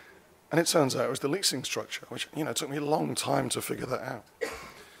 And it turns out it was the leasing structure, which it took me a long time to figure that out.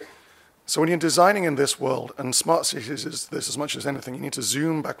 So when you're designing in this world, and smart cities is this as much as anything, you need to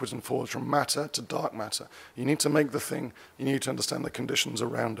zoom backwards and forwards from matter to dark matter. You need to make the thing, you need to understand the conditions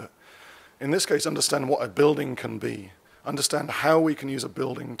around it. In this case, understand what a building can be. Understand how we can use a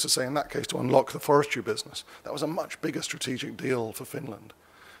building to, say, in that case, to unlock the forestry business. That was a much bigger strategic deal for Finland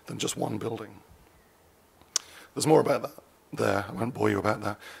than just one building. There's more about that there. I won't bore you about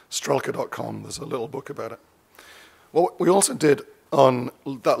that. Strelka.com, there's a little book about it. What we also did on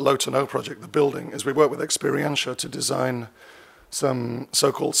that low to no project, the building, is we worked with Experientia to design some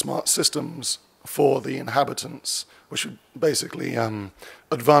so-called smart systems for the inhabitants, which would basically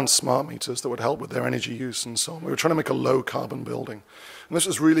advanced smart meters that would help with their energy use and so on. We were trying to make a low-carbon building. And this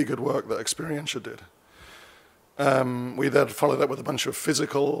was really good work that Experientia did. We then followed that with a bunch of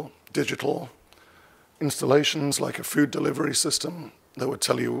physical, digital installations, like a food delivery system that would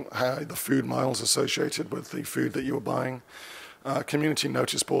tell you how the food miles associated with the food that you were buying. Community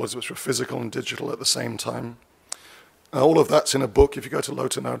notice boards, which were physical and digital at the same time. All of that's in a book. If you go to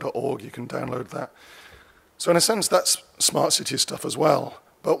lowtono.org, you can download that. So in a sense, that's smart city stuff as well.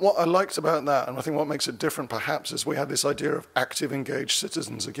 But what I liked about that, and I think what makes it different perhaps, is we had this idea of active, engaged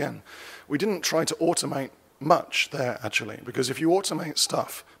citizens again. We didn't try to automate much there, actually, because if you automate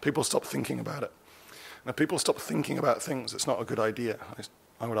stuff, people stop thinking about it. And if people stop thinking about things, it's not a good idea,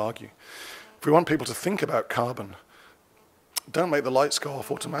 I would argue. If we want people to think about carbon, don't make the lights go off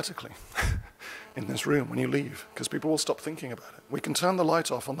automatically in this room when you leave, because people will stop thinking about it. We can turn the light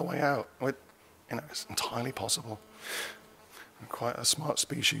off on the way out. It's entirely possible. We're quite a smart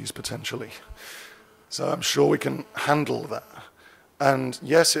species, potentially. So I'm sure we can handle that. And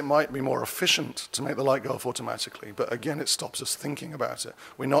yes, it might be more efficient to make the light go off automatically, but again, it stops us thinking about it.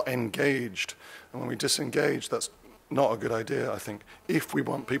 We're not engaged. And when we disengage, that's not a good idea, I think, if we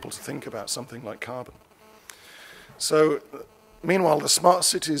want people to think about something like carbon. So, meanwhile, the smart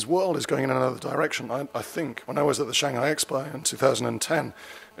cities world is going in another direction. I think, when I was at the Shanghai Expo in 2010,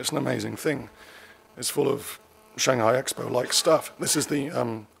 it's an amazing thing. It's full of Shanghai Expo-like stuff. This is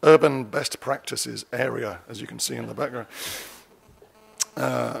the urban best practices area, as you can see in the background.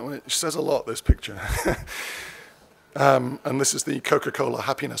 Which says a lot, this picture. And this is the Coca-Cola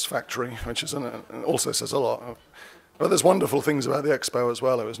Happiness Factory, which is also says a lot. But there's wonderful things about the expo as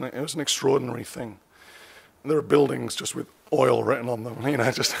well. It was an extraordinary thing. And there are buildings just with oil written on them, you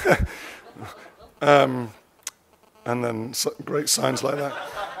know, just and then great signs like that.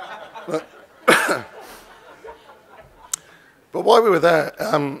 But while we were there,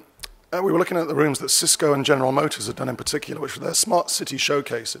 we were looking at the rooms that Cisco and General Motors had done in particular, which were their smart city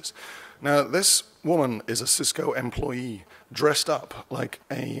showcases. Now, this woman is a Cisco employee dressed up like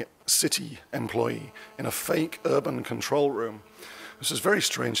a city employee in a fake urban control room. This is a very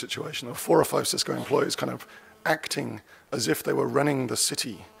strange situation. There were 4 or 5 Cisco employees kind of acting as if they were running the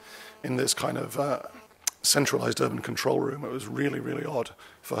city in this kind of centralized urban control room. It was really, really odd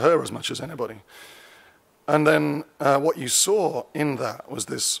for her as much as anybody. And then what you saw in that was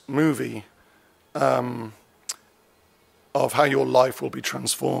this movie of how your life will be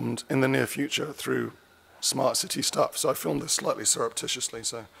transformed in the near future through smart city stuff. So I filmed this slightly surreptitiously,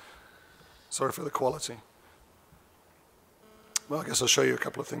 so sorry for the quality. Well, I guess I'll show you a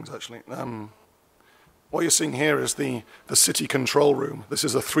couple of things, actually. What you're seeing here is the city control room. This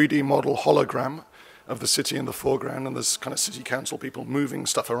is a 3D model hologram of the city in the foreground, and there's kind of city council people moving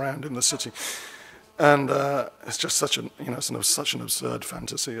stuff around in the city. And it's just such an absurd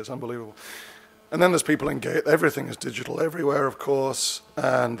fantasy. It's unbelievable. And then there's people engaged. Everything is digital everywhere, of course.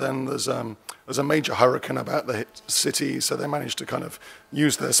 And then there's a major hurricane about the city, so they managed to kind of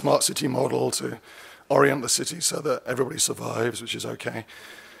use their smart city model to orient the city so that everybody survives, which is okay.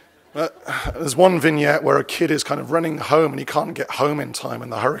 But there's one vignette where a kid is kind of running home and he can't get home in time,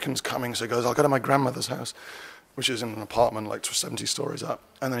 and the hurricane's coming, so he goes, I'll go to my grandmother's house, which is in an apartment like 70 stories up.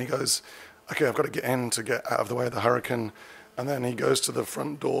 And then he goes, okay, I've got to get in to get out of the way of the hurricane. And then he goes to the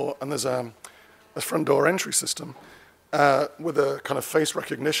front door, and there's a front door entry system with a kind of face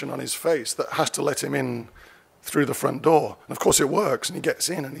recognition on his face that has to let him in through the front door. And of course it works, and he gets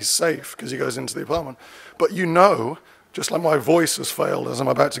in and he's safe because he goes into the apartment. But you know, just like my voice has failed as I'm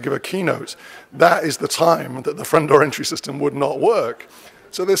about to give a keynote, that is the time that the front door entry system would not work.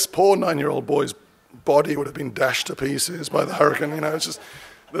 So this poor 9-year-old boy's body would have been dashed to pieces by the hurricane. You know, it's just,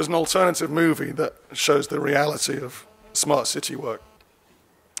 there's an alternative movie that shows the reality of smart city work.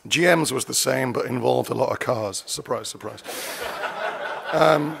 GM's was the same, but involved a lot of cars. Surprise, surprise.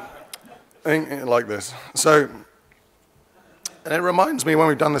 Like this. So, and it reminds me when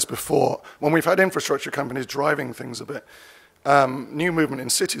we've done this before, when we've had infrastructure companies driving things a bit. New Movement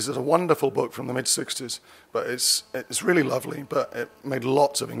in Cities is a wonderful book from the mid-'60s, but it's really lovely, but it made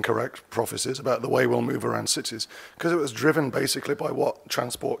lots of incorrect prophecies about the way we'll move around cities, because it was driven basically by what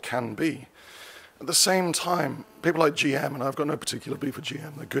transport can be. At the same time, people like GM, and I've got no particular beef for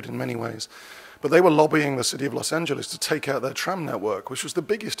GM, they're good in many ways, but they were lobbying the city of Los Angeles to take out their tram network, which was the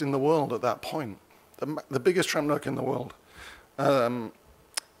biggest in the world at that point, the biggest tram network in the world. And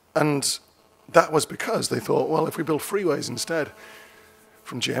that was because they thought, well, if we build freeways instead,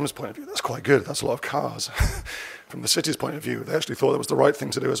 from GM's point of view, that's quite good, that's a lot of cars. From the city's point of view, they actually thought it was the right thing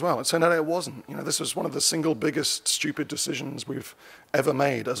to do as well. It turned out it wasn't. You know, this was one of the single biggest stupid decisions we've ever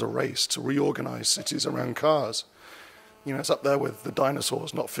made as a race to reorganize cities around cars. You know, it's up there with the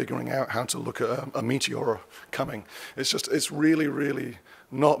dinosaurs not figuring out how to look at a meteor coming. It's really, really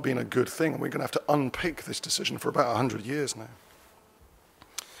not been a good thing, and we're going to have to unpick this decision for about 100 years now.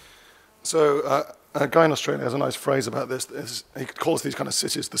 So a guy in Australia has a nice phrase about this. He calls these kind of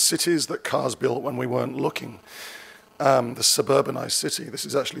cities the cities that cars built when we weren't looking. The suburbanized city. This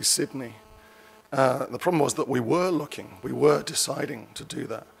is actually Sydney. The problem was that we were looking. We were deciding to do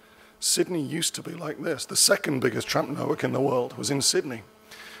that. Sydney used to be like this. The second biggest tram network in the world was in Sydney.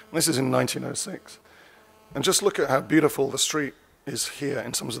 And this is in 1906. And just look at how beautiful the street is here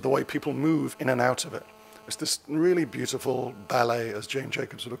in terms of the way people move in and out of it. It's this really beautiful ballet, as Jane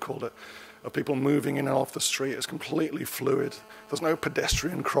Jacobs would have called it, of people moving in and off the street. It's completely fluid. There's no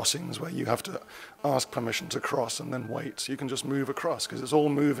pedestrian crossings where you have to ask permission to cross and then wait. You can just move across because it's all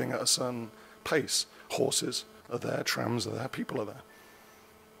moving at a certain pace. Horses are there, trams are there, people are there.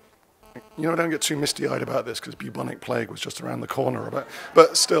 You know, don't get too misty-eyed about this because bubonic plague was just around the corner.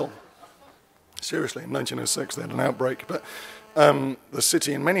 But still, seriously, in 1906 they had an outbreak. But The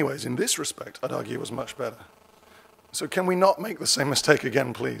city, in many ways, in this respect, I'd argue, was much better. So can we not make the same mistake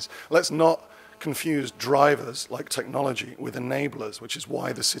again, please? Let's not confuse drivers like technology with enablers, which is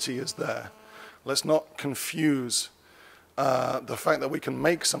why the city is there. Let's not confuse the fact that we can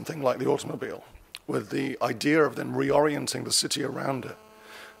make something like the automobile with the idea of then reorienting the city around it.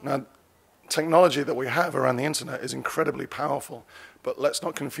 Now, technology that we have around the internet is incredibly powerful, but let's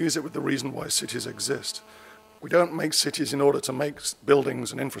not confuse it with the reason why cities exist. We don't make cities in order to make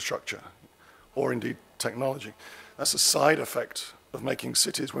buildings and infrastructure, or indeed technology. That's a side effect of making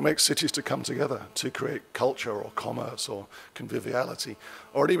cities. We make cities to come together, to create culture or commerce or conviviality,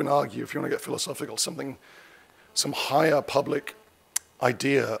 or I'd even argue, if you want to get philosophical, some higher public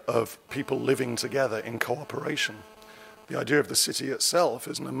idea of people living together in cooperation. The idea of the city itself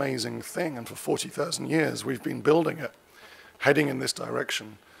is an amazing thing, and for 40,000 years we've been building it, heading in this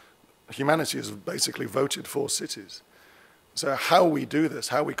direction. Humanity has basically voted for cities. So how we do this,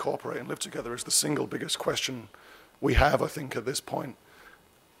 how we cooperate and live together is the single biggest question we have, I think, at this point.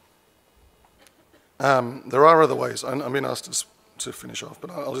 There are other ways. I'm being asked to finish off, but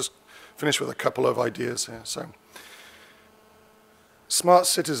I'll just finish with a couple of ideas here. So, smart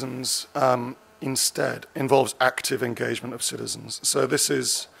citizens instead involves active engagement of citizens. So this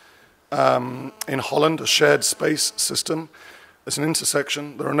is, in Holland, a shared space system. It's an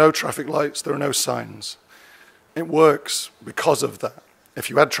intersection. There are no traffic lights. There are no signs. It works because of that. If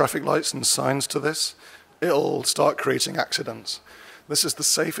you add traffic lights and signs to this, it'll start creating accidents. This is the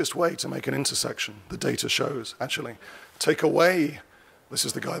safest way to make an intersection, the data shows, actually. Take away, this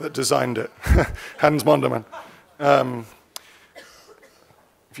is the guy that designed it, Hans Monderman.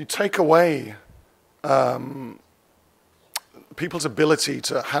 If you take away people's ability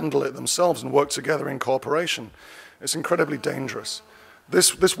to handle it themselves and work together in cooperation, it's incredibly dangerous.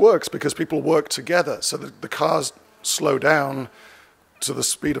 This works because people work together, so the cars slow down to the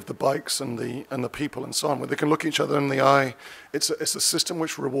speed of the bikes and the people and so on, where they can look each other in the eye. It's a system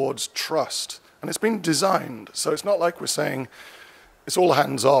which rewards trust, and it's been designed, so it's not like we're saying it's all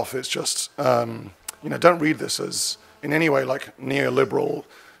hands off. It's just, don't read this as in any way like neoliberal,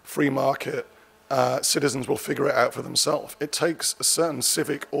 free market, citizens will figure it out for themselves. It takes a certain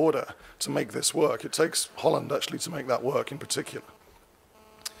civic order to make this work. It takes Holland, actually, to make that work in particular.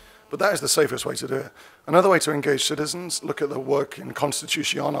 But that is the safest way to do it. Another way to engage citizens, look at the work in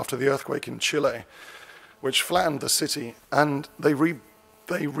Constitución after the earthquake in Chile, which flattened the city, and they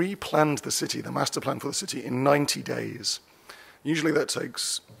replanned the city, the master plan for the city, in 90 days. Usually that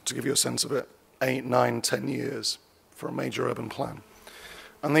takes, to give you a sense of it, 8, 9, 10 years for a major urban plan.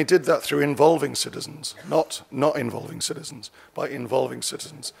 And they did that through involving citizens, not involving citizens, by involving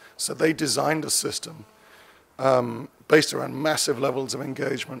citizens. So they designed a system based around massive levels of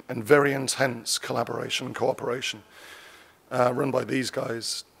engagement and very intense collaboration and cooperation, run by these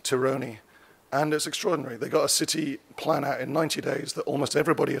guys, Tironi. And it's extraordinary. They got a city plan out in 90 days that almost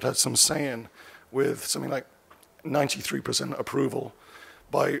everybody had some say in, with something like 93% approval,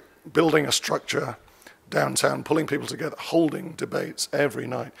 by building a structure downtown, pulling people together, holding debates every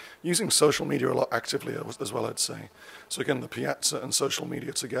night, using social media a lot actively as well, I'd say. So again, the piazza and social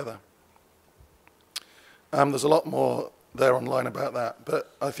media together. There's a lot more there online about that,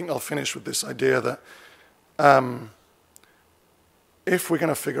 but I think I'll finish with this idea that if we're going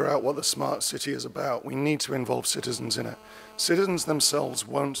to figure out what the smart city is about, we need to involve citizens in it. Citizens themselves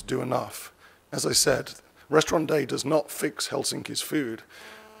won't do enough. As I said, Restaurant Day does not fix Helsinki's food.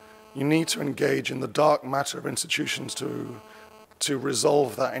 You need to engage in the dark matter of institutions to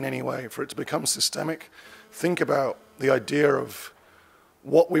resolve that in any way, for it to become systemic. Think about the idea of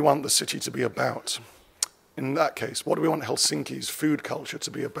what we want the city to be about. In that case, what do we want Helsinki's food culture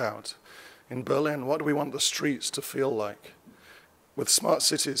to be about? In Berlin, what do we want the streets to feel like? With smart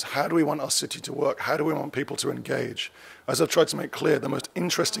cities, how do we want our city to work? How do we want people to engage? As I've tried to make clear, the most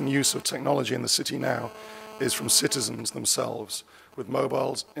interesting use of technology in the city now is from citizens themselves, with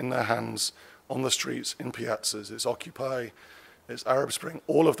mobiles in their hands, on the streets, in piazzas. It's Occupy, it's Arab Spring.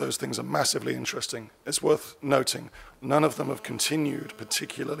 All of those things are massively interesting. It's worth noting, none of them have continued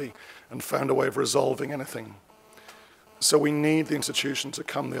particularly and found a way of resolving anything. So we need the institution to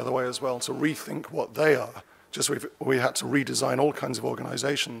come the other way as well, to rethink what they are. Just we had to redesign all kinds of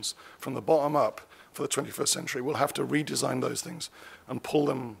organizations from the bottom up for the 21st century. We'll have to redesign those things and pull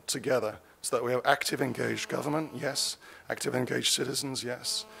them together so that we have active, engaged government, yes. Active, engaged citizens,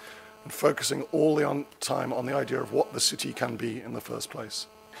 yes. And focusing all the time on the idea of what the city can be in the first place.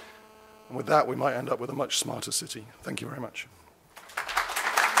 And with that, we might end up with a much smarter city. Thank you very much.